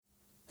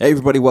Hey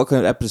everybody,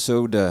 welcome to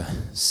episode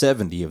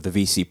 70 of the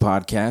VC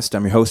Podcast.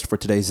 I'm your host for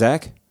today,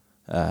 Zach.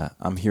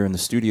 I'm here in the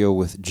studio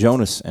with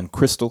Jonas and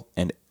Crystal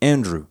and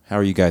Andrew. How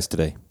are you guys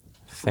today?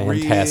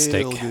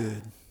 Fantastic. Real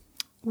good.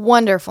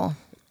 Wonderful.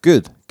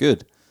 Good.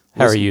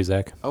 How are you,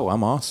 Zach? Oh,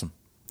 I'm awesome.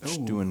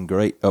 Just Oh. doing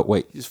great. Oh,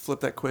 wait, You just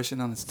flip that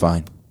question on its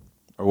fine.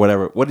 Or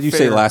whatever. What did you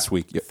say Fair. last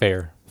week? Yeah,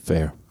 Fair.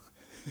 fair.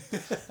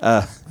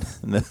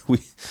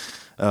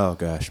 Oh,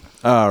 gosh.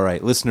 All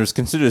right, listeners,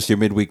 consider this your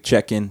midweek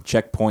check-in,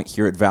 checkpoint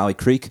here at Valley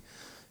Creek.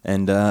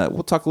 And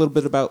we'll talk a little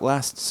bit about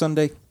last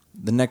Sunday,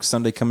 the next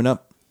Sunday coming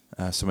up.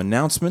 Some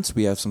announcements.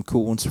 We have some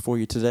cool ones for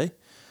you today.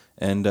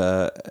 And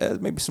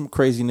maybe some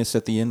craziness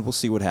at the end. We'll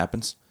see what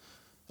happens.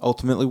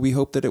 Ultimately, we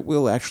hope that it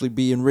will actually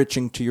be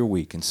enriching to your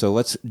week. And so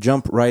let's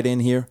jump right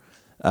in here.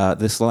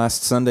 This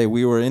last Sunday,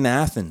 we were in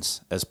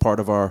Athens as part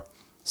of our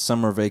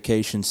summer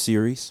vacation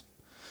series.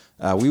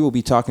 We will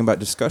be talking about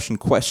discussion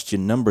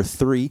question number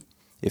 3,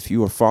 if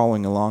you are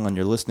following along on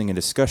your listening and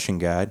discussion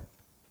guide.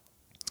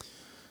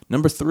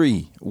 Number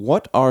 3,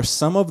 what are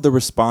some of the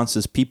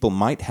responses people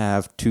might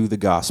have to the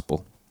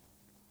gospel?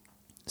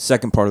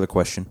 Second part of the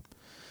question,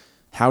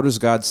 how does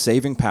God's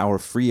saving power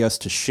free us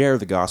to share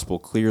the gospel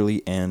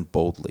clearly and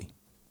boldly?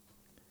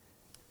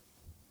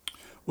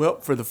 Well,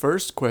 for the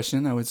first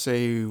question, I would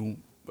say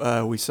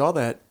we saw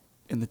that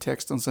in the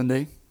text on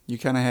Sunday. You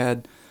kind of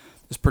had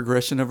this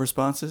progression of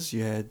responses.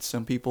 You had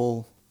some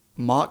people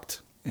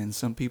mocked, and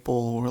some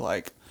people were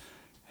like,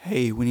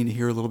 hey, we need to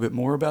hear a little bit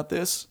more about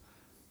this.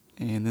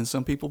 And then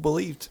some people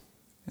believed.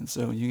 And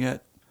so you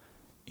got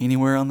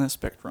anywhere on that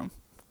spectrum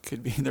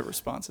could be the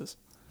responses.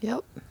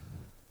 Yep.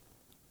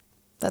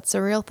 That's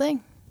a real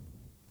thing.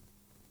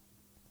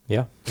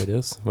 Yeah, it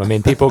is. I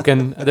mean, people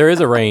can, there is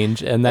a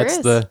range, and that's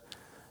the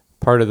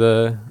part of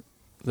the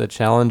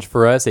challenge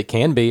for us. It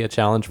can be a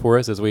challenge for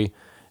us as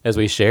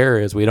we share,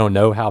 as we don't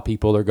know how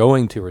people are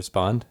going to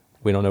respond.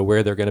 We don't know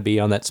where they're going to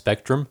be on that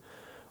spectrum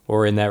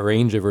or in that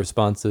range of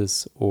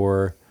responses,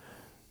 or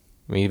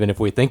I mean, even if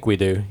we think we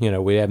do,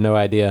 we have no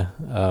idea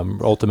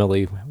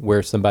ultimately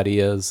where somebody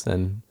is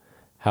and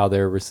how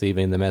they're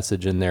receiving the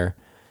message in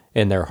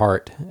their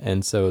heart.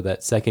 And so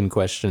that second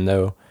question,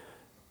 though,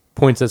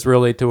 points us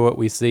really to what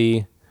we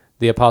see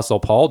the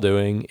Apostle Paul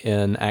doing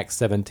in Acts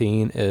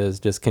 17, is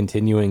just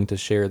continuing to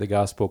share the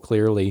gospel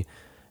clearly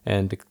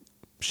and to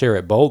share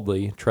it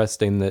boldly,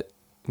 trusting that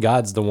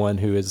God's the one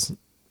who is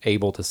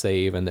able to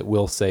save and that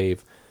will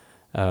save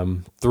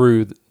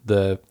through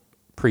the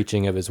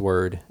preaching of his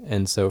word.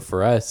 And so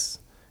for us,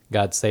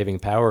 God's saving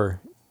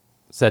power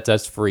sets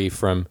us free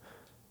from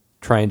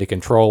trying to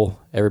control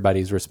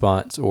everybody's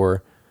response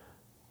or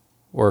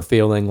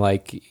feeling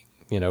like,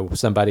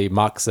 somebody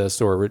mocks us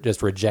or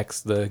just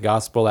rejects the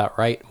gospel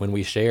outright when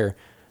we share.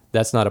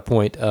 That's not a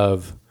point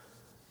of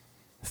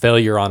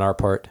failure on our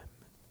part.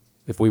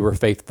 If we were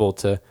faithful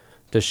to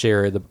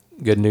share the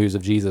good news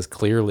of Jesus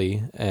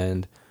clearly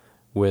and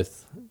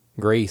with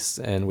grace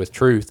and with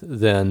truth,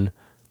 then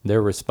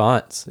their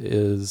response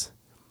is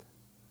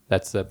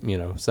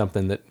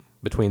something that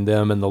between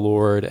them and the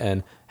Lord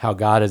and how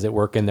God is at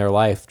work in their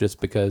life. Just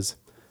because,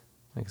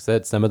 like I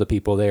said, some of the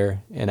people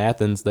there in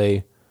Athens,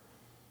 they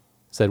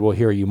said, "We'll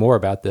hear you more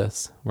about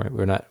this." Right?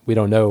 We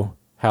don't know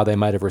how they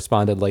might have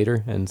responded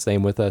later, and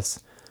same with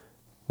us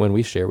when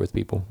we share with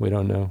people. We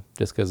don't know,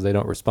 just because they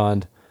don't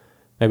respond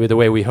maybe the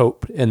way we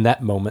hope in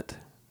that moment.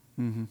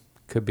 Mm-hmm.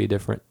 Could be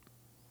different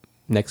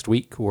next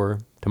week or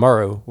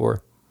tomorrow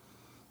or.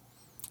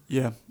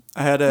 Yeah.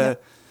 I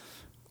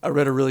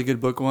read a really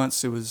good book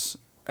once. It was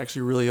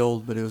actually really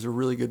old, but it was a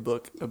really good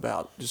book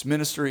about just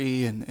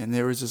ministry. And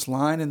there was this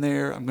line in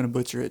there, I'm going to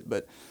butcher it,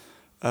 but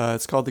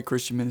it's called The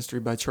Christian Ministry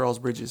by Charles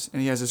Bridges.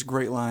 And he has this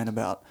great line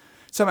about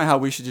somehow how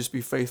we should just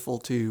be faithful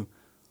to,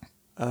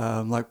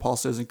 like Paul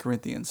says in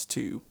Corinthians,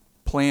 to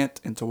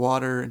plant and to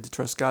water and to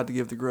trust God to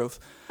give the growth.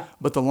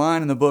 But the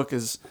line in the book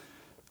is,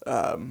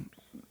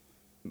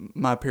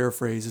 my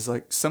paraphrase is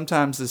like,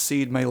 sometimes the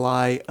seed may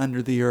lie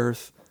under the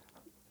earth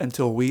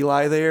until we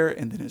lie there,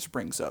 and then it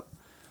springs up.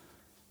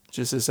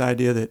 Just this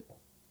idea that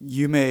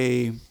you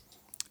may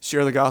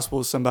share the gospel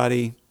with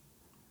somebody,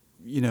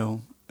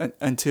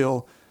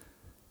 until,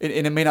 and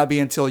it may not be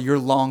until you're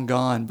long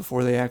gone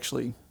before they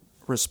actually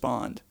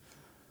respond,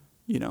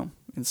 And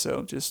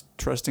so just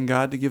trusting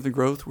God to give the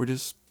growth. We're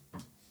just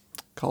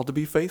called to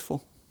be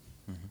faithful.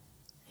 Mm-hmm.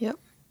 Yep.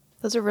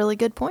 Those are really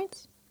good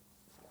points.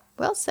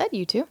 Well said,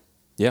 you two.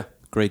 Yeah,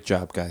 great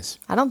job, guys.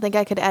 I don't think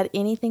I could add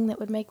anything that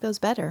would make those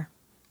better.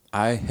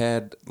 I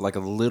had like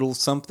a little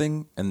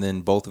something, and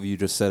then both of you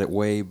just said it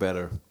way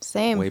better.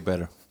 Same. Way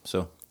better.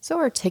 So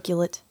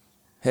articulate.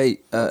 Hey,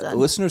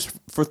 listeners,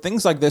 for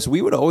things like this,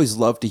 we would always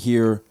love to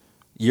hear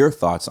your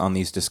thoughts on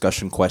these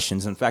discussion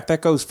questions. In fact,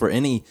 that goes for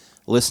any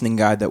listening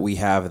guide that we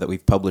have that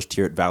we've published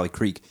here at Valley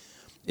Creek.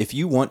 If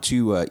you want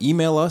to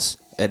email us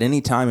at any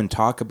time and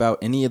talk about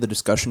any of the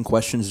discussion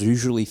questions,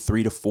 usually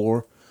 3 to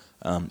 4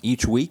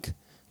 each week,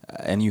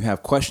 and you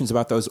have questions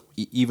about those,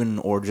 even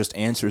or just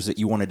answers that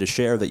you wanted to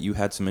share, that you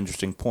had some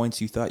interesting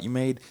points you thought you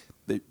made,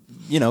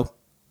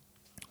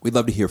 we'd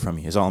love to hear from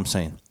you, is all I'm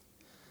saying.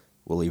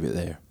 We'll leave it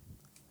there.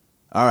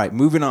 All right,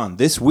 moving on.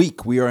 This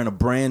week, we are in a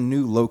brand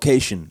new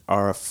location.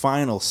 Our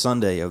final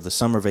Sunday of the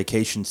summer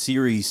vacation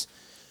series.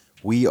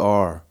 We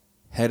are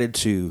headed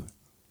to...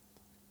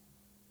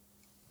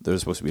 There's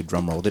supposed to be a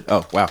drum roll.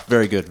 Oh, wow.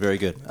 Very good, very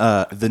good.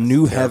 The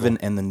new heaven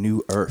and the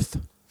new earth.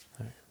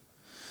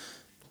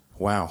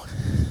 Wow.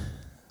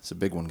 It's a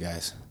big one,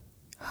 guys.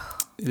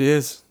 It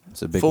is.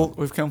 It's a big one.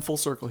 We've come full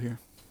circle here.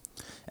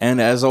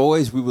 And as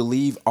always, we will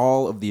leave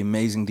all of the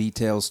amazing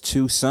details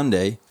to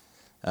Sunday.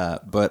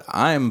 But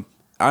I'm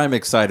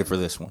excited for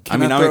this one.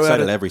 I'm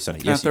excited every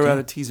Sunday. Yes, throw out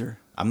a teaser.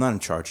 I'm not in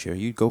charge here.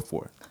 You go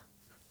for it.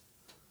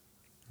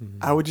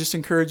 I would just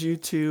encourage you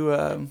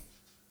to,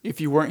 if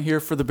you weren't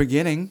here for the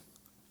beginning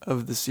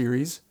of the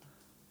series,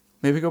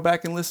 maybe go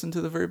back and listen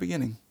to the very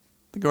beginning,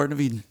 the Garden of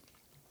Eden.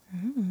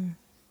 Mm.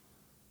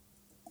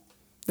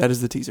 That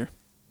is the teaser.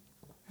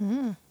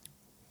 Mm.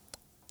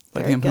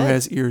 Let him who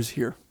has ears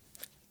hear.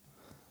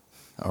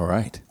 All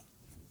right.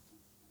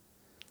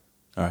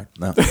 No,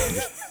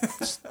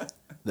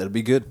 that'll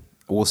be good.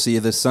 We'll see you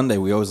this Sunday.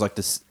 We always like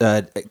to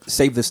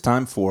save this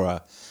time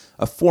for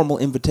a formal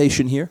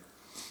invitation here,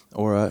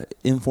 or an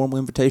informal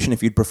invitation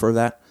if you'd prefer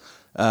that.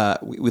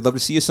 We'd love to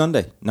see you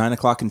Sunday, 9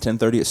 o'clock and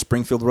 10:30 at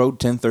Springfield Road,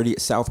 10:30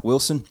 at South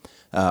Wilson.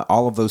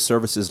 All of those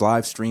services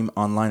live stream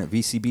online at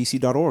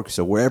vcbc.org.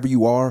 So wherever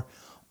you are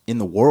in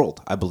the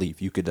world, I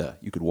believe you could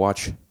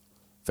watch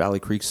Valley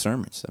Creek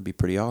sermons. That'd be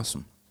pretty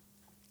awesome.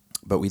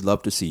 But we'd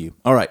love to see you.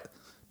 All right,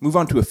 move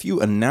on to a few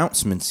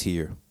announcements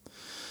here.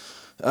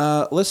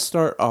 Let's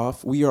start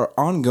off. We are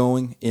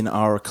ongoing in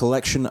our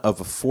collection of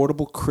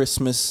affordable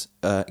Christmas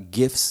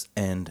gifts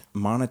and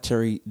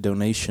monetary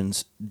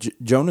donations.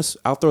 Jonas,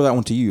 I'll throw that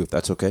one to you if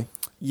that's okay.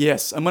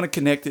 Yes, I'm going to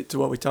connect it to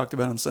what we talked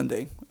about on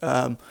Sunday.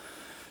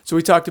 So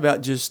we talked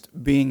about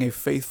just being a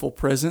faithful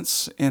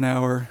presence in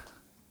our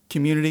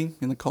community,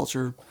 in the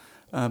culture,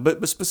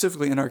 but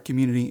specifically in our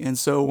community. And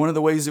so one of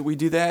the ways that we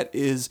do that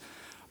is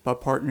by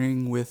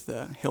partnering with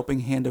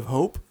Helping Hand of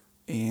Hope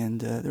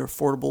and their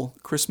affordable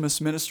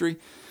Christmas ministry.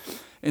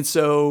 And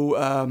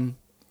so,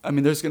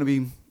 there's going to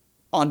be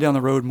on down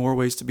the road more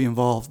ways to be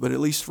involved, but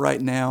at least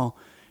right now,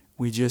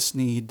 we just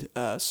need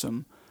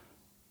some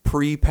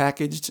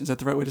pre-packaged, is that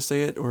the right way to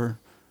say it?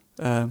 Or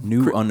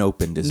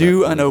unopened.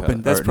 New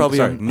unopened. That's probably...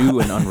 new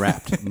and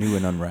unwrapped. New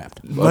and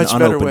unwrapped. Much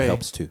better way.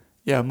 Helps too.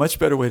 Yeah, much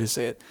better way to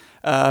say it.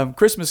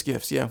 Christmas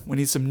gifts, yeah. We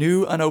need some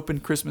new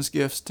unopened Christmas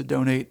gifts to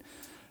donate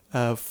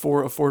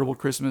for Affordable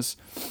Christmas.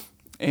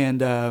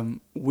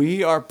 And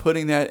we are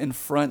putting that in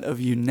front of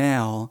you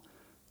now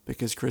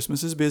because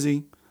Christmas is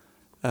busy.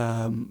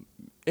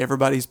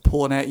 Everybody's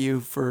pulling at you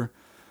for,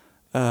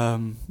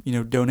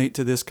 donate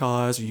to this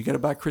cause, or you got to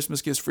buy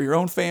Christmas gifts for your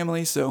own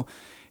family. So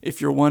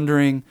if you're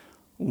wondering,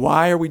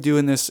 why are we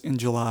doing this in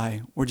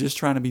July? We're just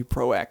trying to be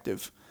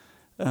proactive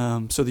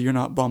so that you're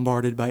not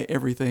bombarded by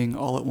everything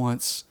all at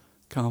once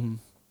come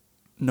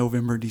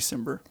November,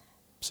 December.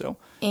 So,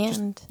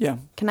 can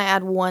I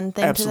add one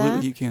thing to that?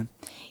 Absolutely, you can.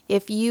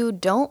 If you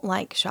don't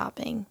like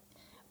shopping,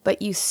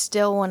 but you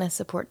still want to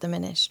support the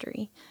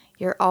ministry,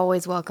 you're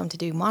always welcome to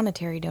do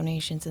monetary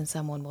donations and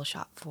someone will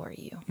shop for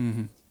you.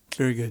 Mm-hmm.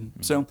 Very good.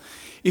 Mm-hmm. So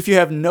if you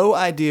have no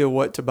idea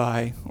what to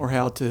buy or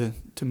how to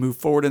move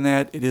forward in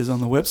that, it is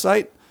on the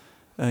website.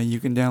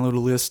 You can download a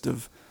list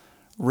of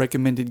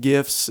recommended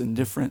gifts and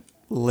different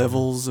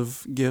levels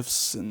of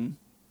gifts and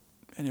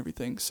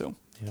everything. So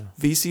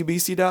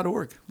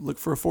vcbc.org. Look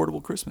for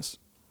Affordable Christmas.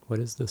 What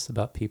is this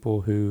about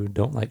people who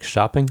don't like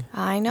shopping?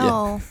 I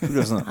know. Yeah. Who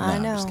doesn't? I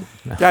know.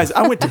 Guys,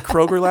 I went to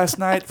Kroger last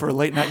night for a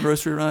late night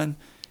grocery run.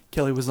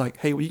 Kelly was like,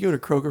 "Hey, will you go to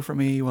Kroger for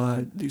me while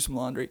I do some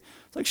laundry?"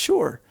 It's like,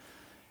 "Sure."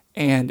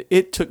 And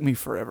it took me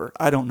forever.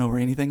 I don't know where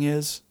anything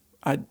is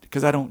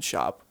because I don't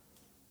shop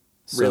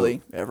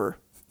really ever.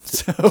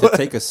 To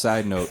take a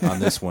side note on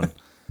this one,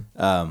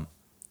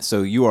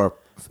 so you are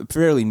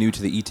fairly new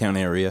to the E-Town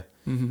area.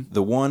 Mm-hmm.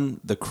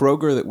 The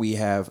Kroger that we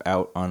have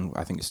out on,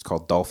 I think it's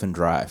called Dolphin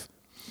Drive.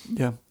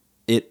 Yeah.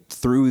 It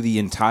threw the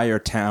entire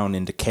town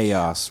into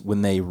chaos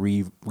when they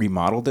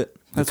remodeled it.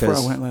 That's where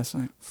I went last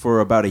night.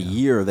 For about a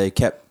year, they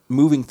kept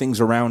moving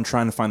things around,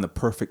 trying to find the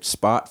perfect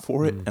spot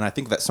for it. And I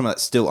think that some of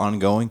that's still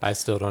ongoing. I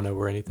still don't know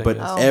where anything is.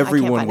 But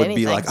everyone would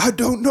be like, I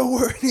don't know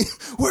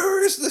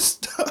where is this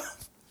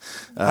stuff?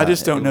 I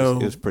just don't know.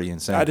 It was pretty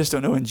insane. I just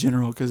don't know in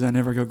general because I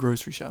never go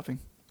grocery shopping.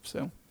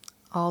 So,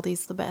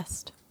 Aldi's the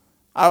best.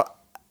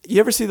 You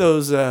ever see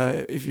those,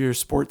 if you're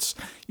sports,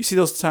 you see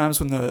those times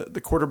when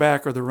the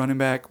quarterback or the running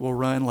back will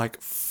run like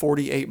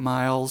 48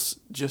 miles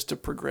just to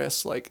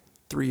progress like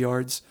 3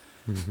 yards?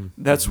 Mm-hmm.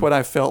 That's what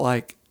I felt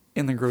like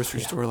in the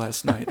grocery store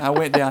last night. I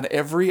went down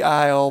every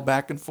aisle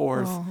back and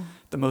forth,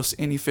 the most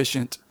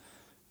inefficient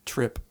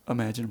trip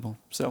imaginable.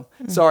 So,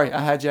 sorry, I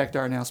hijacked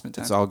our announcement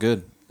time. It's all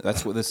good.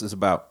 That's what this is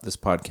about, this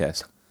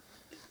podcast.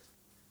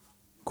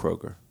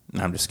 Kroger.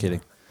 No, I'm just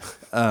kidding.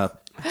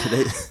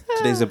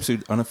 Today's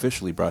episode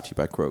unofficially brought to you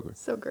by Kroger.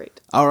 So great.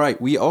 All right.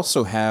 We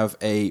also have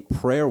a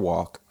prayer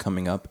walk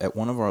coming up at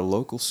one of our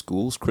local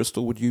schools.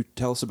 Crystal, would you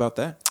tell us about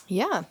that?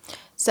 Yeah.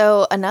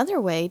 So another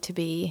way to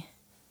be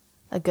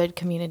a good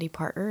community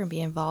partner and be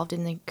involved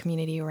in the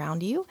community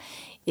around you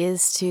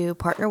is to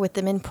partner with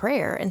them in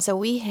prayer. And so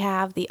we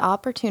have the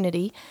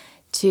opportunity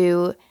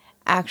to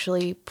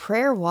actually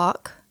prayer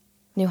walk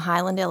New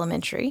Highland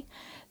Elementary.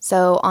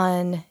 So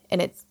and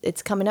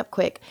it's coming up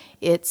quick.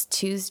 It's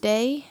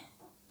Tuesday,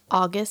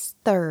 August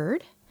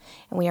 3rd,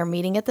 and we are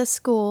meeting at the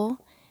school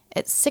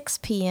at 6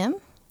 p.m.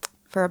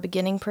 for a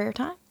beginning prayer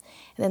time.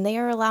 And then they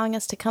are allowing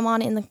us to come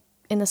on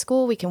in the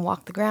school. We can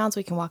walk the grounds,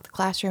 we can walk the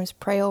classrooms,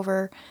 pray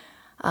over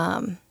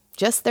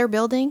just their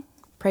building,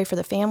 pray for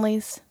the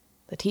families,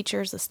 the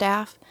teachers, the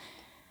staff.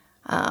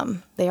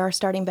 They are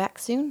starting back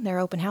soon. Their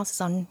open house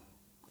is on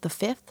the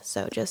 5th,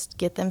 so just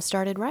get them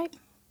started right.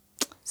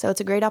 So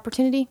it's a great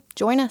opportunity.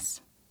 Join us.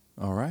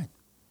 All right.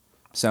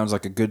 Sounds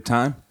like a good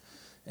time.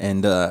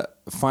 And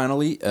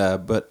finally,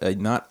 but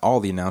not all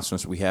the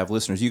announcements we have,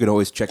 listeners, you can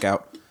always check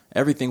out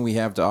everything we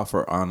have to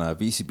offer on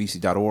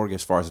vcbc.org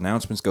as far as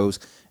announcements goes.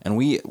 And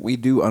we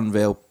do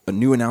unveil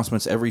new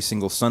announcements every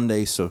single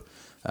Sunday, so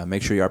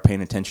make sure you are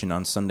paying attention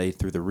on Sunday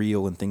through the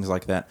reel and things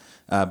like that.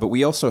 But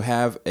we also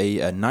have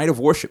a night of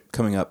worship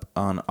coming up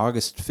on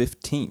August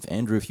 15th.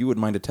 Andrew, if you would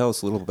mind to tell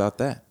us a little about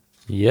that.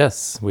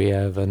 Yes, we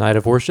have a night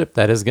of worship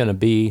that is going to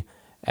be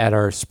at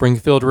our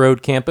Springfield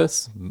Road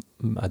campus.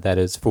 That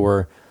is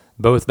for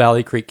both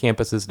Valley Creek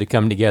campuses to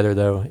come together,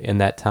 though, in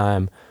that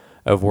time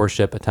of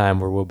worship, a time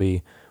where we'll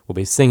be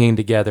singing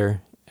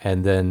together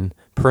and then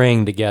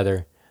praying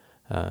together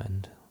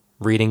and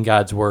reading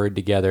God's Word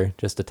together.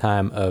 Just a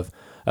time of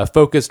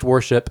focused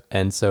worship,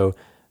 and so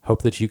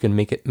hope that you can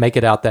make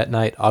it out that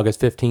night,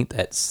 August 15th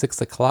at 6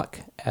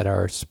 o'clock at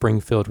our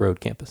Springfield Road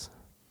campus.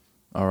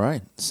 All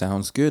right,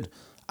 sounds good.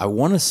 I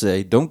want to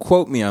say, don't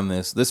quote me on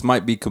this. This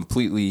might be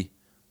completely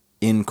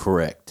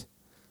incorrect,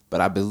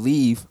 but I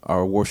believe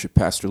our worship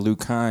pastor,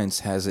 Luke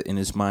Hines, has it in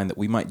his mind that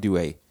we might do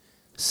a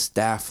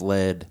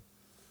staff-led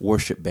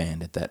worship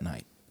band at that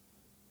night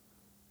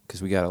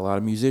because we got a lot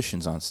of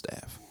musicians on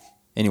staff.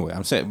 Anyway,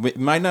 I'm saying it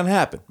might not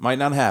happen.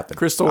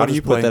 Crystal, I'll what do just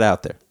you put play? that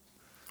out there.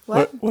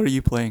 What? What are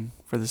you playing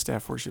for the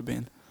staff worship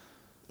band?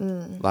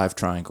 Live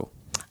triangle.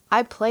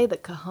 I play the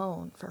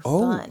cajon for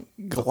fun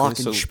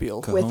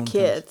Glockenspiel. Cajon with comes.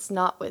 kids,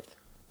 not with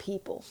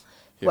people.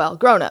 Well,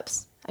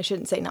 grown-ups. I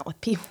shouldn't say not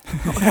with people.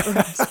 Not with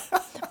grown-ups.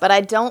 But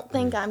I don't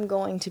think I'm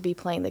going to be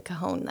playing the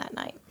cajon that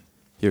night.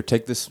 Here,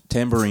 take this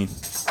tambourine.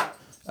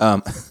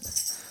 I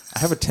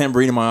have a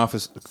tambourine in my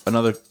office.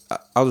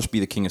 I'll just be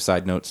the king of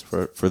side notes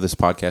for this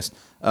podcast.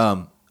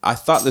 I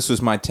thought this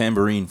was my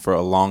tambourine for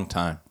a long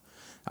time.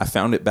 I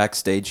found it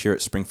backstage here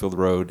at Springfield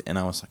Road, and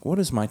I was like, what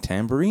is my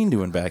tambourine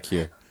doing back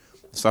here?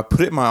 So I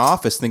put it in my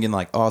office thinking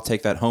like, I'll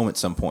take that home at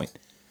some point.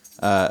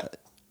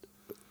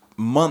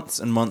 Months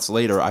and months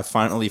later, I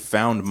finally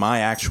found my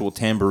actual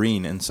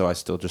tambourine, and so I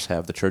still just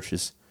have the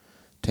church's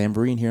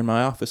tambourine here in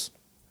my office.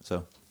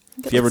 So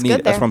if you ever need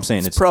it, that's what I'm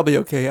saying. It's probably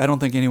okay. I don't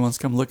think anyone's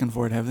come looking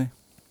for it, have they?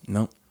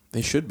 No,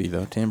 they should be,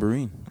 though.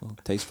 Tambourine. A little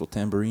tasteful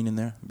tambourine in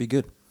there. It'd be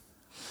good.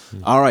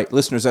 All right,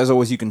 listeners, as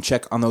always, you can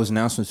check on those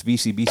announcements,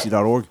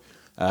 vcbc.org.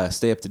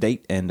 Stay up to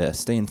date and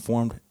stay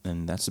informed,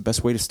 and that's the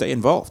best way to stay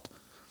involved.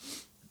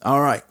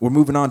 All right, we're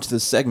moving on to the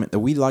segment that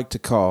we like to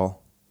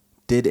call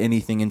Did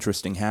Anything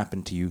Interesting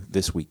Happen to You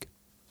This Week?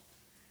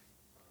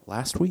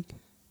 Last week?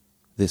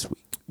 This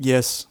week?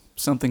 Yes,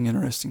 something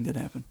interesting did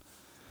happen.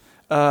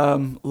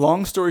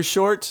 Long story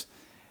short,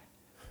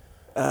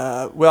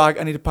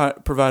 I need to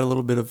provide a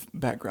little bit of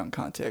background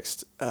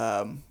context.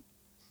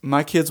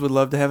 My kids would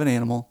love to have an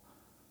animal.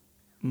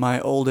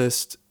 My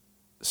oldest,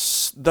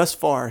 thus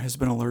far, has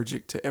been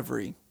allergic to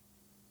every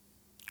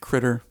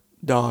critter,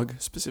 dog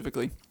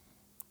specifically,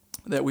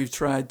 that we've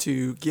tried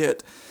to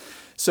get.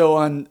 So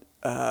on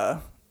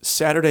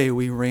Saturday,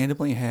 we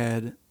randomly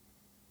had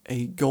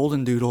a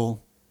golden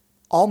doodle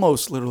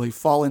almost literally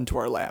fall into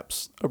our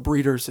laps. A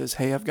breeder says,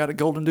 hey, I've got a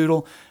golden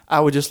doodle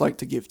I would just like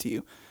to give to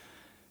you.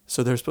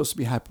 So they're supposed to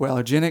be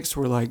hypoallergenic.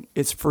 So we're like,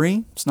 it's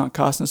free. It's not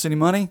costing us any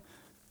money.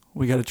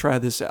 We got to try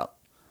this out.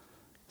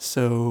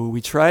 So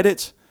we tried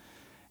it,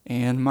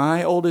 and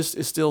my oldest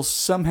is still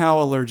somehow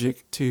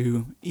allergic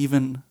to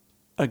even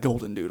a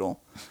golden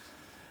doodle.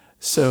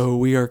 So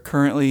we are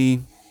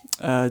currently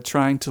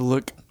trying to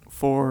look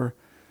for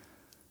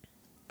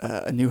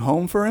a new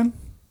home for him.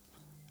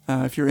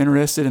 If you're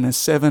interested in a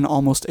 7,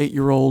 almost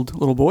 8-year-old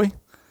little boy.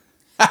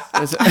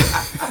 You're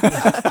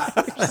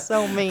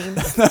so mean.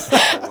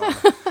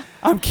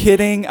 I'm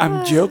kidding.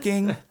 I'm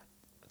joking.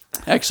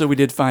 Actually, we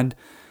did find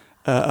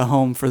a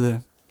home for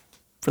the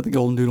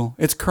golden doodle.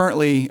 It's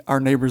currently, our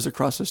neighbors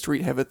across the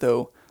street have it,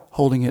 though,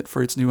 holding it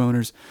for its new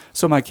owners.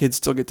 So my kids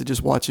still get to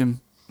just watch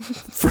him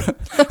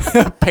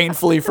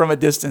painfully from a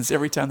distance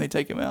every time they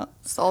take him out.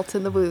 Salt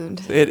in the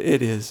wound. It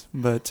is.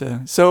 But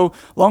so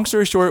long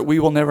story short, we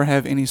will never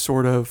have any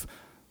sort of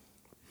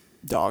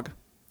dog.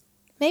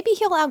 Maybe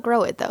he'll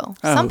outgrow it, though.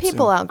 I Some hope so.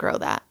 people outgrow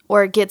that,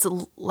 or it gets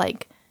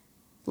like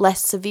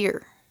less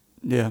severe.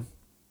 Yeah.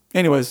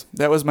 Anyways,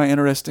 that was my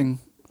interesting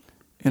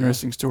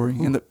story.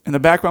 In the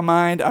back of my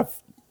mind,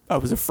 I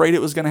was afraid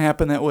it was going to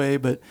happen that way,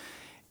 but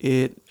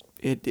it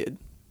did.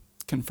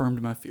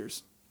 Confirmed my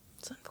fears.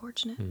 It's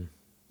unfortunate.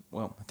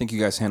 Well, I think you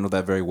guys handled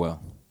that very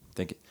well.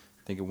 Think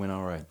it went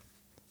all right.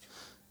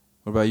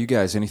 What about you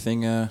guys?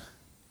 Anything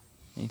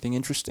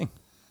interesting?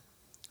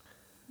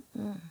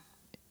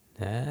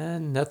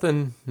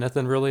 Nothing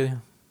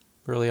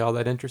really all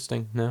that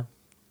interesting. No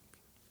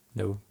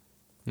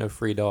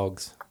free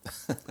dogs.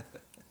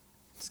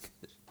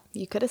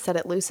 You could have set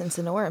it loose in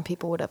Sonora and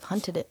people would have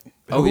hunted it.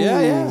 Oh,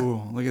 yeah.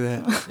 Ooh, look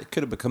at that. It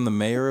could have become the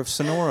mayor of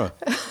Sonora.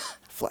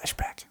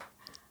 Flashback.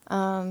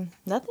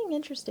 Nothing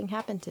interesting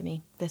happened to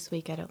me this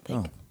week, I don't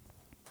think.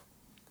 Oh.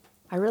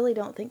 I really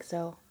don't think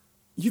so.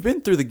 You've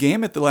been through the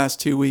gamut the last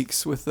 2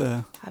 weeks with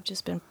I've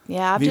just been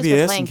playing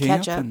and camp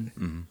catch up.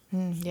 and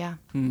Yeah.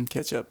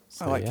 catch up.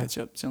 I like catch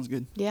up. Sounds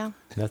good. Yeah.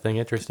 Nothing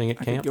interesting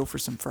at I camp. could go for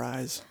some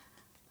fries.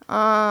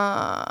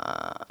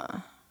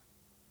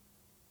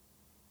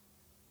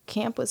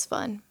 Camp was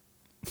fun.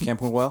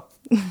 Camp went well?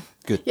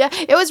 Good. Yeah,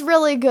 it was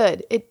really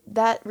good.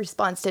 That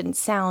response didn't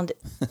sound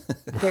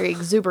very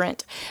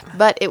exuberant,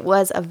 but it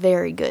was a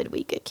very good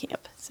week at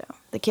camp. So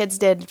the kids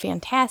did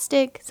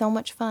fantastic. So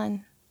much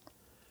fun.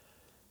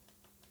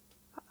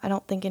 I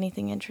don't think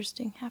anything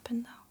interesting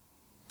happened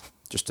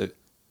though.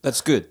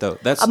 That's good though.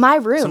 That's My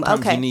room.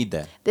 Sometimes Okay, you need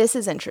that. This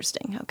is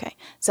interesting. Okay,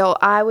 so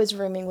I was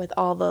rooming with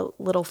all the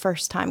little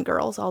first-time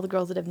girls, all the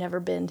girls that have never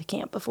been to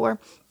camp before.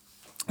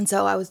 And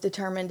so I was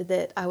determined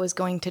that I was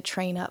going to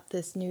train up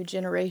this new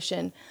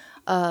generation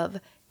of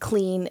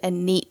clean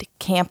and neat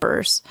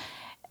campers.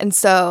 And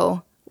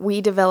so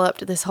we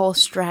developed this whole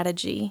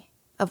strategy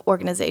of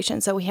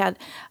organization. So we had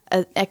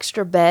an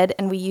extra bed,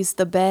 and we used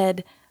the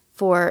bed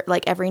for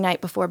like every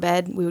night before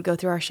bed. We would go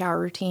through our shower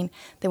routine.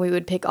 Then we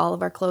would pick all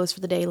of our clothes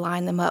for the day,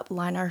 line them up,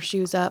 line our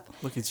shoes up.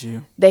 Look at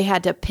you. They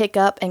had to pick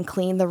up and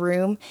clean the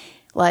room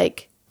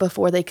like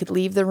before they could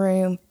leave the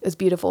room. It was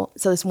beautiful.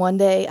 So this one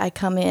day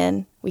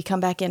we come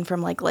back in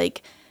from like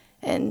lake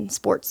and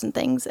sports and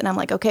things. And I'm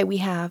like, okay, we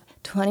have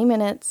 20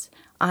 minutes.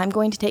 I'm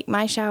going to take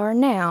my shower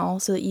now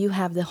so that you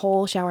have the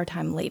whole shower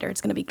time later.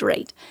 It's going to be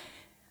great.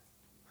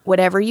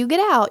 Whatever you get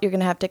out, you're going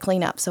to have to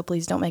clean up. So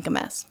please don't make a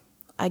mess.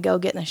 I go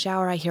get in the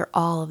shower. I hear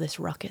all of this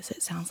ruckus.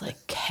 It sounds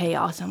like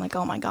chaos. I'm like,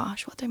 oh my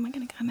gosh, what am I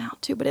going to come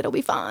out to? But it'll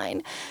be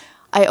fine.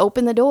 I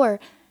open the door.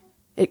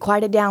 It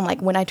quieted down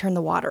like when I turned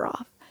the water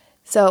off.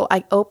 So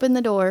I open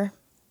the door,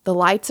 the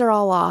lights are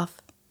all off,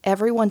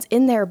 everyone's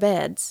in their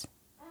beds,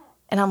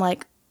 and I'm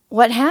like,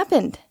 what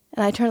happened?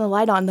 And I turn the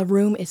light on, the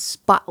room is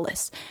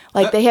spotless.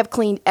 Like they have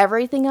cleaned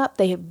everything up,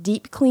 they have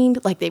deep cleaned,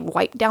 like they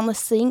wiped down the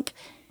sink,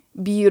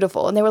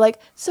 beautiful. And they were like,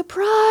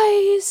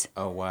 surprise!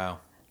 Oh wow.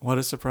 What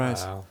a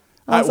surprise. Wow.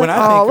 I was like,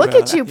 oh, look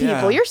at you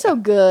people, you're so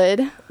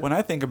good. When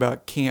I think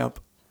about camp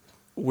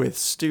with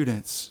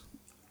students,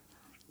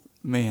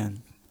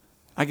 man,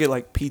 I get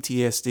like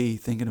PTSD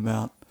thinking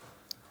about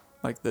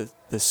like the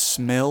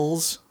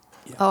smells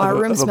Oh, our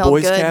room of a smelled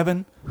boys' good.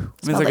 cabin. I mean,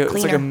 Smelled like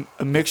it's like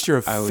a mixture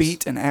of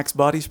feet and Axe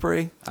body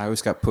spray. I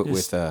always got put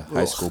with Just-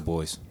 high school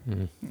boys.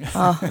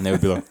 Oh. And they would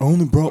be like, I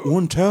only brought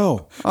one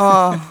towel.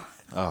 Oh,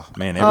 Oh,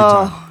 man, every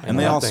time. And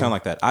they all Nothing. sound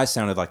like that. I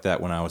sounded like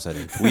that when I was that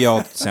age. We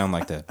all sound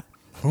like that.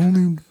 I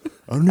don't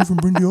even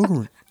bring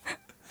deodorant.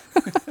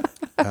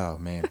 Oh,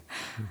 man.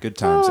 Good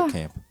times at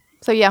camp.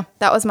 so yeah,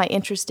 that was my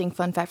interesting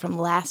fun fact from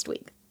last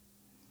week.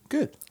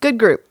 Good. Good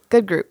group.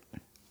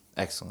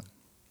 Excellent.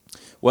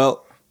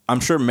 Well, I'm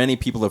sure many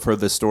people have heard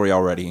this story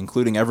already,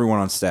 including everyone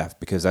on staff,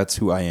 because that's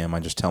who I am. I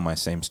just tell my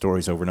same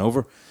stories over and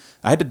over.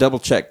 I had to double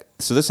check.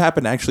 So this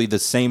happened actually the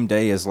same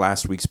day as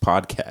last week's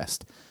podcast.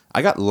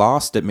 I got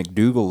lost at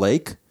McDougal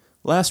Lake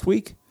last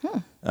week.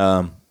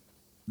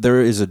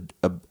 There is a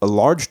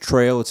large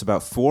trail. It's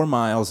about 4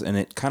 miles, and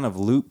it kind of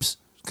loops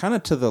kind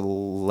of to the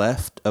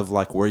left of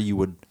like where you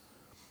would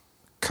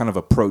kind of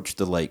approach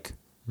the lake.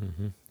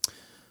 Mm-hmm.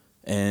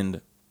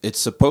 And it's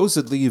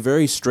supposedly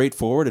very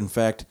straightforward. In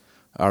fact,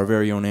 our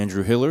very own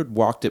Andrew Hillard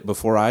walked it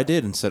before I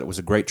did and said it was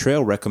a great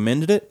trail,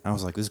 recommended it. I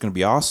was like, this is going to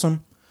be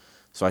awesome.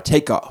 So I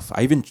take off.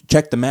 I even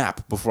checked the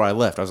map before I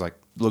left. I was like,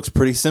 looks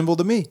pretty simple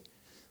to me.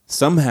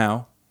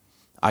 Somehow,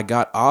 I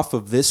got off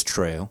of this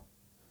trail,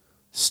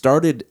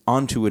 started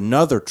onto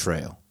another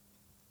trail.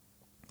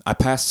 I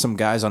passed some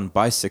guys on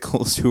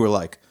bicycles who were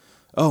like,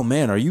 oh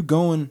man, are you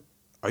going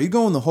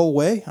the whole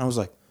way? I was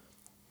like,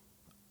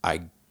 I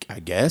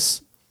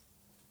guess.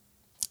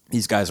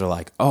 These guys are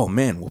like, oh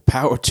man, well,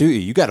 power to you.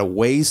 You got a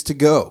ways to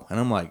go. And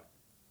I'm like,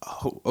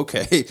 oh,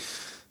 okay.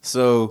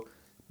 So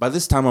by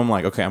this time, I'm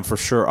like, okay, I'm for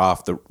sure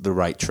off the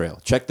right trail.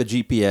 Check the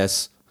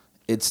GPS.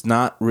 It's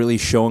not really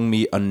showing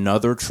me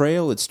another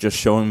trail. It's just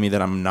showing me that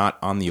I'm not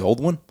on the old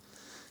one.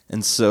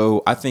 And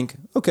so I think,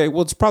 okay,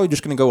 well, it's probably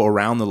just going to go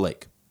around the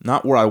lake.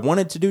 Not where I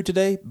wanted to do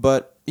today,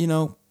 but, you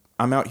know,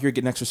 I'm out here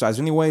getting exercise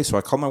anyway. So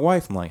I called my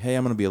wife. I'm like, hey,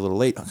 I'm going to be a little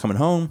late. I'm coming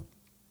home.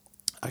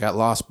 I got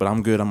lost, but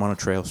I'm good. I'm on a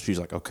trail. She's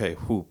like, okay,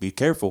 be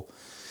careful.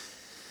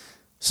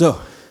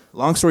 So,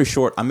 long story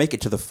short, I make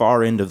it to the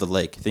far end of the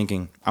lake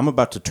thinking I'm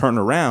about to turn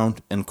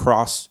around and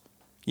cross,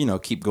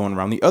 keep going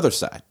around the other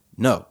side.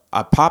 No,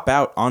 I pop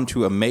out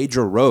onto a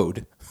major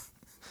road.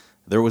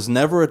 There was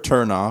never a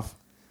turnoff,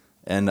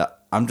 and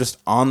I'm just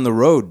on the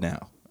road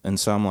now. And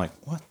so I'm like,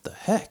 what the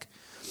heck?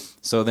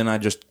 So then I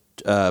just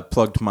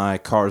plugged my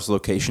car's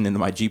location into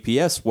my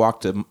GPS,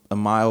 walked a 1.25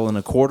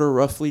 miles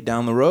roughly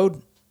down the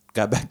road,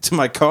 got back to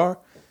my car,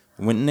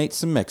 went and ate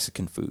some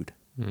Mexican food.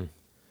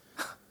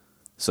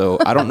 So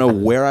I don't know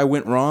where I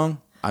went wrong.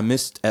 I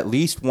missed at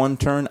least one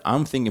turn.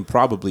 I'm thinking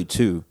probably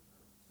two,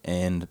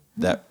 and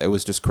that it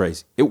was just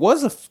crazy. It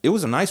was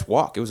a nice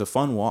walk. It was a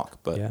fun walk,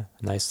 but Yeah,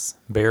 nice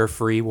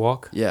bear-free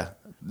walk. yeah.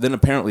 Then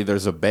apparently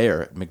there's a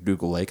bear at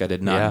McDougal Lake. I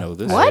did not know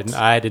this. What?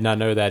 I did not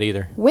know that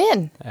either.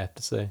 When? I have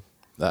to say.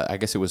 I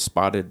guess it was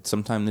spotted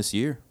sometime this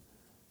year.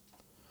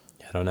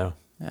 I don't know.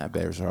 Yeah,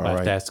 bears are all I'll have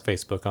right. to ask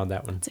Facebook on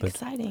that one. It's but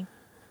exciting.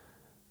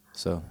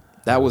 So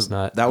that was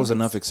not- that was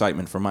enough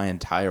excitement for my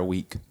entire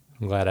week.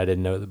 I'm glad I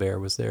didn't know the bear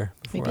was there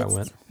before I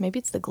went. Maybe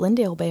it's the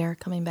Glendale bear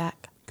coming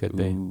back. Could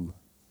be. Ooh.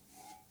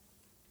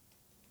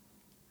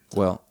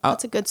 Well,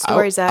 That's a good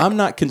story, Zach. I'm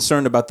not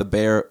concerned about the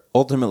bear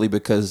ultimately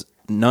because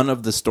none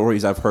of the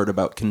stories I've heard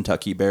about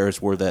Kentucky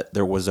bears were that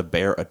there was a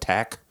bear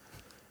attack.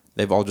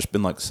 They've all just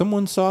been like,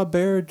 someone saw a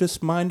bear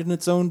just minding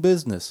its own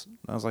business.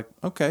 I was like,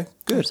 okay,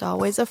 good. There's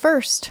always a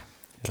first.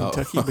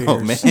 Kentucky Bears. Oh,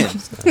 man.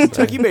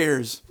 Kentucky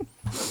Bears.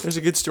 There's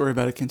a good story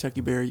about a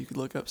Kentucky bear you could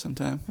look up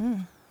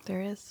sometime.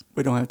 There is.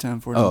 We don't have time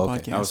for it on Oh, the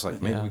okay. podcast. I was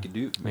like, maybe Yeah. we could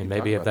do. I mean,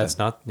 maybe if that's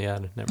not,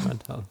 never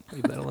mind. I'll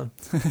leave that alone.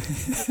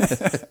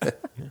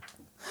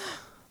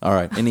 All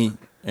right.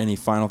 Any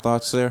final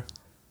thoughts there?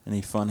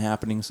 Any fun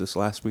happenings this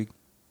last week?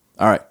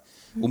 All right.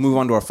 We'll move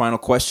on to our final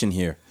question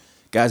here.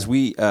 Guys,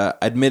 we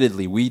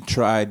admittedly, we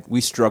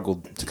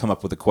struggled to come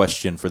up with a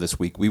question for this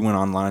week. We went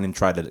online and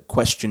tried a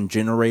question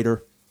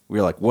generator. We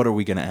were like, what are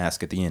we going to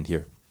ask at the end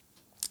here?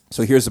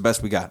 So here's the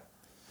best we got.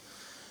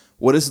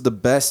 What is the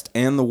best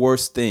and the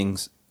worst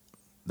things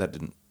best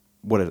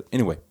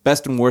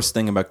and worst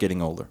thing about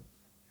getting older?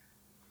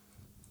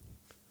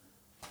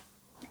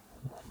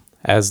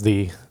 As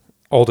the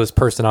oldest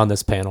person on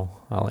this panel,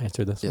 I'll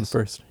answer this one Yes.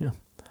 first. Yeah.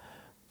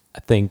 I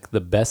think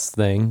the best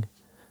thing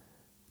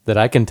that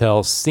I can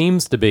tell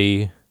seems to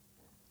be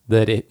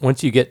that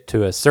once you get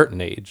to a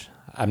certain age,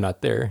 I'm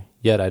not there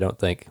yet, I don't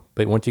think,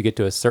 but once you get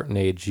to a certain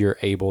age, you're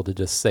able to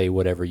just say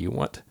whatever you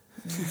want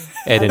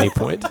at any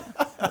point.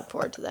 Look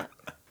forward to that.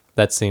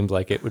 That seems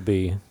like it would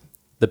be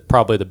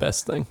probably the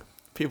best thing.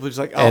 People are just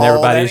like, oh, And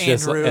everybody's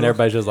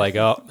Andrew. just like,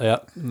 oh, yeah,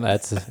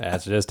 that's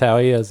just how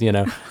he is, you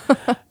know.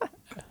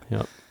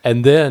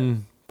 And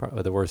then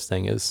probably the worst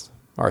thing is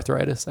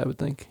arthritis, I would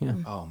think. Yeah.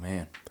 Oh,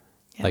 man.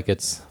 Yeah. Like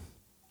it's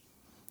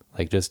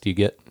like just you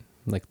get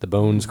like the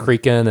bones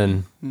creaking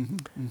and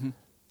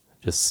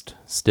just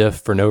stiff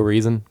for no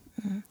reason.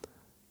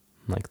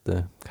 Like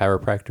the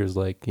chiropractor's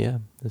like, yeah,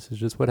 this is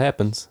just what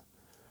happens.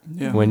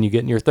 Yeah. When you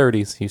get in your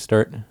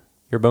 30s,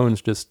 your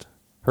bones just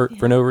hurt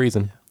for no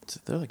reason.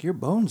 They're like, your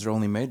bones are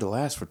only made to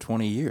last for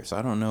 20 years.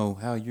 I don't know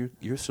how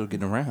you're still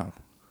getting around.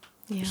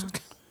 Yeah.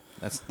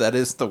 That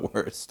is the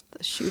worst.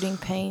 The shooting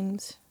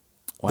pains.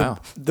 Wow.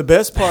 The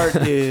best part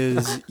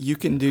is you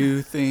can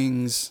do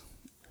things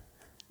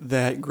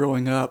that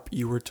growing up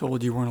you were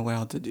told you weren't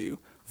allowed to do.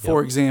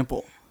 For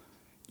example,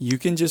 you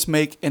can just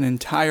make an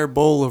entire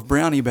bowl of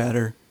brownie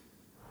batter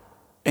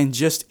and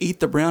just eat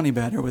the brownie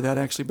batter without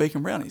actually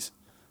baking brownies.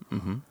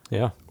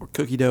 Yeah. Or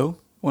cookie dough.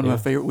 One of Yeah.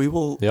 my favorite. We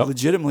will Yep.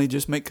 legitimately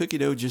just make cookie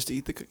dough just to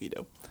eat the cookie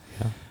dough.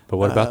 But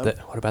what about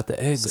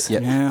the eggs? Yeah.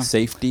 Yeah.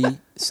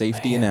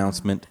 Safety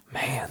announcement.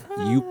 Man.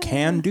 You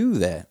can do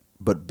that,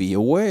 but be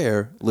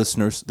aware,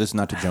 listeners, this is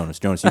not to Jonas.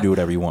 Jonas, you do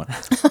whatever you want.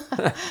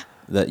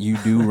 That you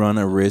do run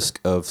a risk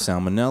of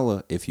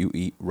salmonella if you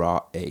eat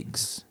raw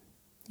eggs.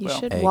 You Well,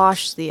 should eggs.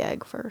 wash the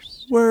egg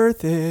first.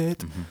 Worth it.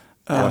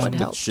 That Wash would the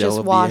help. shell Just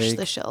of the wash egg.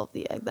 the shell of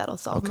the egg. That'll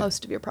solve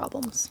most of your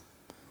problems.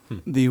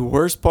 The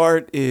worst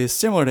part is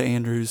similar to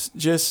Andrew's.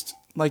 Just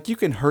like you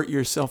can hurt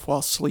yourself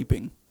while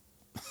sleeping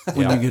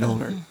when Yeah. you get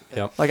older.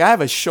 Yep. Like I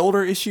have a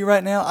shoulder issue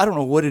right now. I don't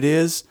know what it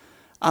is.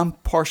 I'm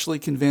partially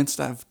convinced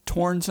I've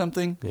torn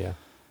something. Yeah.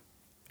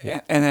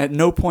 And at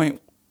no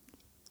point,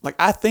 like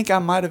I think I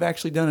might have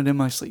actually done it in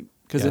my sleep.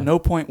 Because Yeah. at no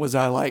point was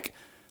I like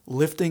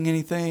lifting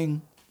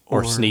anything.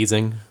 Or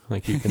sneezing.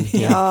 Like you can.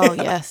 Yeah. Oh,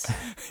 yes.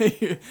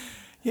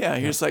 Yeah,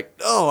 you're just like,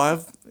 oh,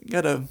 I've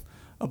got a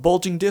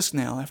bulging disc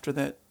now after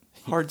that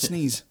hard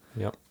sneeze.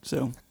 Yep.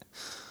 So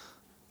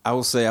I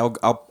will say I'll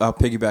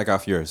piggyback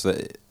off yours.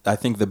 I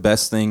think the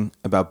best thing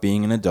about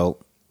being an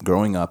adult,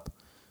 growing up,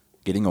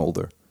 getting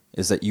older,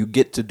 is that you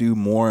get to do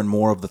more and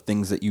more of the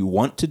things that you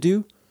want to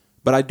do.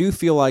 But I do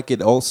feel like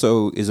it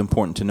also is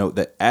important to note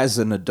that as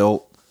an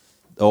adult,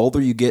 the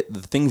older you get,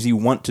 the things you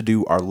want to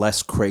do are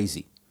less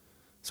crazy.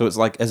 So it's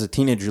like as a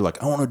teenager, you're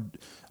like, I want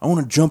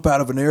to jump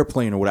out of an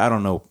airplane or what, I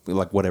don't know,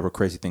 like whatever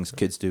crazy things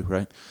kids do,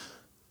 right?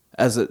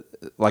 As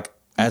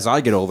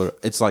I get older,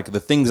 it's like the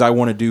things I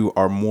want to do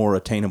are more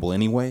attainable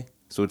anyway.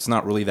 So it's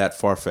not really that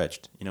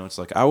far-fetched. You know, it's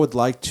like I would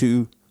like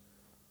to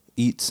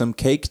eat some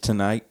cake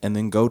tonight and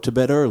then go to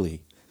bed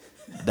early.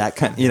 That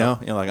kind, you're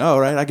like, oh,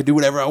 right, I could do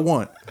whatever I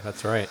want.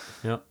 That's right.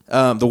 Yep.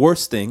 The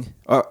worst thing,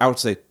 or I would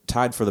say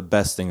tied for the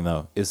best thing,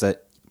 though, is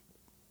that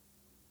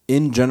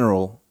in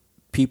general,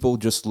 people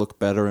just look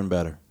better and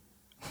better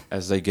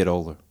as they get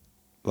older.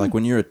 Like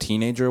when you're a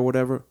teenager or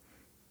whatever,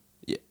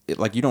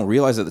 like you don't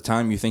realize at the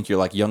time. You think you're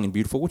like young and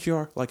beautiful, which you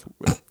are. Like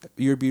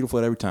you're beautiful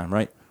at every time,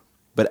 right?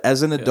 But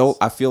as an adult,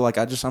 I feel like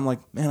I'm like,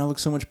 man, I look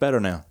so much better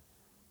now.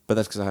 But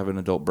that's because I have an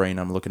adult brain.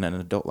 I'm looking at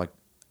an adult like,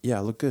 yeah,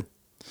 I look good.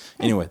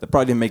 Anyway, that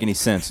probably didn't make any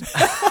sense.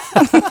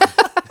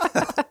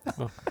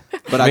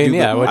 But I mean,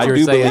 what I you're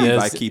do saying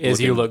believe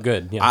is you look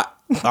good. Yeah.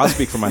 I'll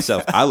speak for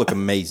myself. I look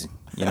amazing,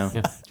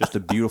 just a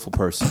beautiful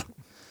person.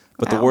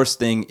 But the Wow. worst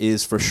thing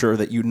is for sure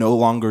that you no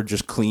longer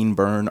just clean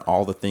burn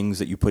all the things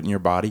that you put in your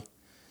body.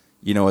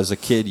 As a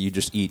kid, you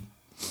just eat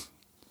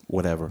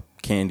whatever,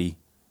 candy,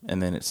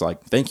 and then it's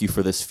like, thank you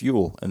for this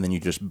fuel, and then you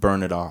just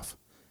burn it off.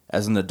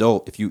 As an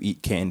adult, if you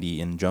eat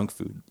candy and junk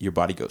food, your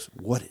body goes,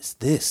 what is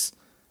this?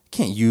 I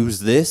can't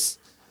use this.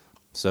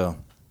 So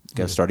you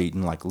got to start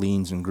eating like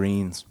leans and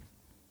greens.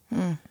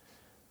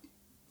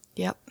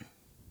 Yep.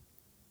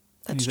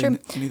 That's true.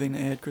 Anything to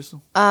add,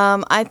 Crystal?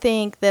 I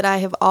think that I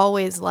have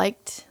always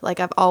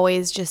I've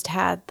always just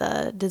had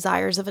the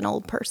desires of an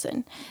old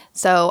person.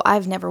 So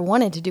I've never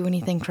wanted to do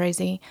anything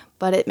crazy,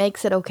 but it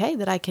makes it okay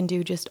that I can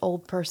do just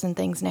old person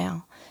things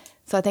now.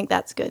 So I think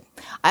that's good.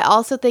 I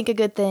also think a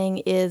good thing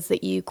is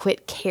that you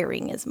quit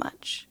caring as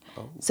much.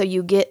 Oh. So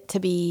you get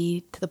to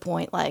be to the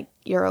point like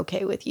you're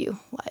okay with you.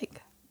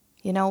 Like,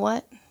 you know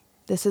what?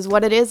 This is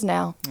what it is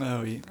now.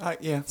 Oh, yeah.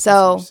 Yeah.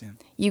 So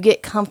you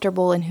get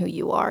comfortable in who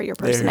you are, your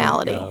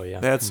personality. Oh, yeah.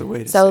 That's the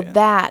way to So say it.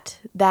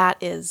 that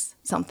is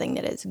something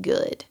that is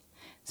good.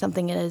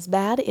 Something that is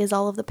bad is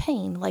all of the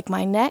pain, like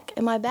my neck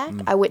and my back.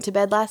 I went to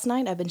bed last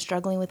night. I've been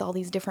struggling with all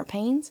these different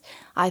pains.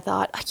 I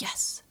thought, oh,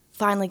 yes,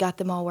 finally got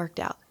them all worked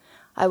out.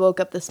 I woke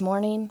up this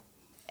morning,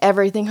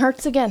 everything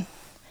hurts again,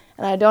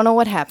 and I don't know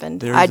what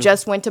happened. I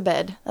just went to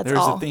bed. That's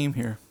all. There's a theme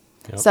here.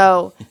 Yep.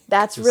 So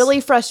that's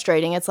really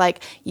frustrating. It's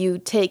like you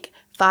take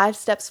 5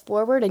 steps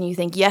forward and you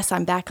think, yes,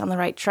 I'm back on the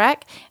right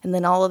track. And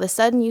then all of a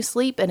sudden you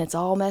sleep and it's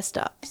all messed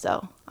up.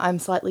 So I'm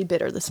slightly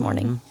bitter this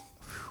morning.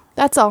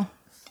 That's all.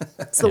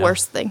 It's the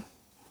worst thing.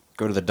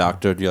 Go to the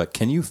doctor. You're like,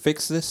 can you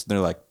fix this? And they're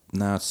like,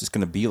 no, it's just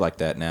going to be like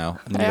that now.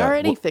 And then I you're like,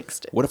 already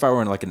fixed it. What if I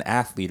were like an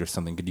athlete or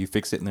something? Could you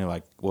fix it? And they're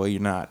like, well,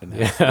 you're not an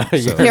Yeah,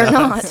 athlete. So, You're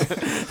not.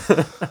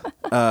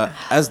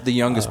 as the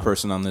youngest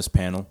person on this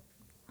panel,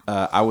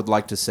 I would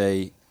like to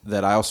say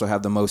that I also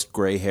have the most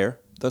gray hair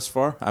thus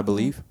far, I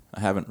believe. I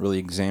haven't really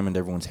examined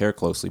everyone's hair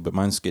closely, but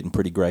mine's getting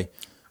pretty gray.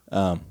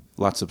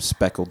 Lots of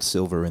speckled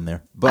silver in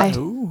there. But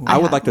I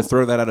would like to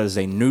throw that out as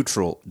a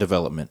neutral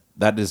development.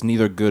 That is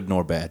neither good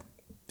nor bad.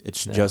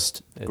 It's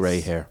just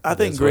gray hair. I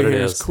think is gray what it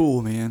hair is. is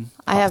cool, man.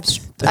 I have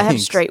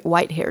Thanks. straight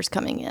white hairs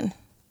coming in,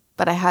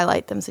 but I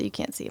highlight them so you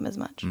can't see them as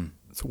much.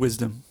 It's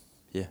wisdom.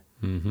 Yeah.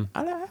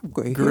 I have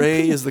gray hair.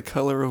 Gray too. is the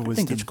color of I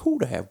wisdom. think it's cool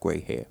to have gray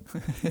hair.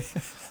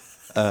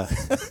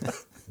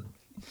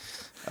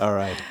 All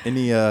right.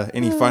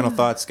 Any final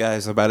thoughts,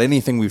 guys, about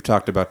anything we've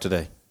talked about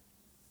today?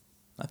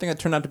 I think that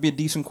turned out to be a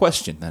decent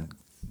question. Then,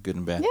 good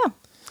and bad. Yeah,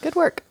 good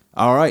work.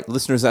 All right,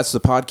 listeners, that's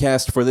the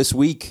podcast for this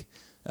week.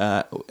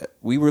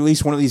 We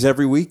release one of these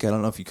every week. I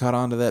don't know if you caught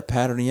on to that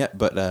pattern yet,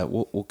 but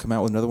we'll come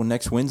out with another one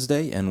next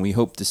Wednesday, and we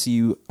hope to see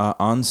you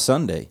on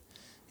Sunday.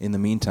 In the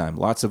meantime,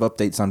 lots of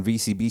updates on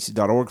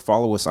vcbc.org.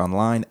 Follow us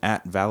online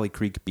at Valley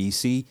Creek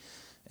BC,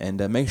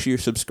 and make sure you're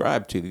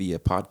subscribed to the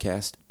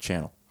podcast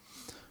channel.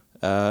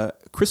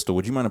 Crystal,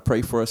 would you mind to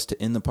pray for us to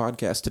end the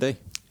podcast today?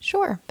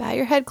 Sure. Bow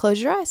your head,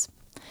 close your eyes.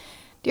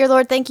 Dear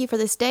Lord, thank you for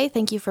this day.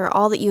 Thank you for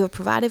all that you have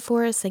provided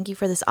for us. Thank you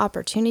for this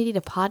opportunity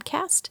to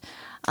podcast.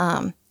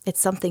 It's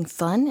something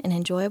fun and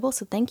enjoyable,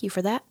 so thank you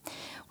for that.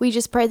 We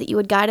just pray that you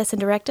would guide us and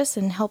direct us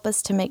and help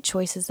us to make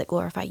choices that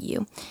glorify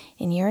you.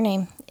 In your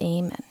name,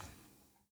 amen.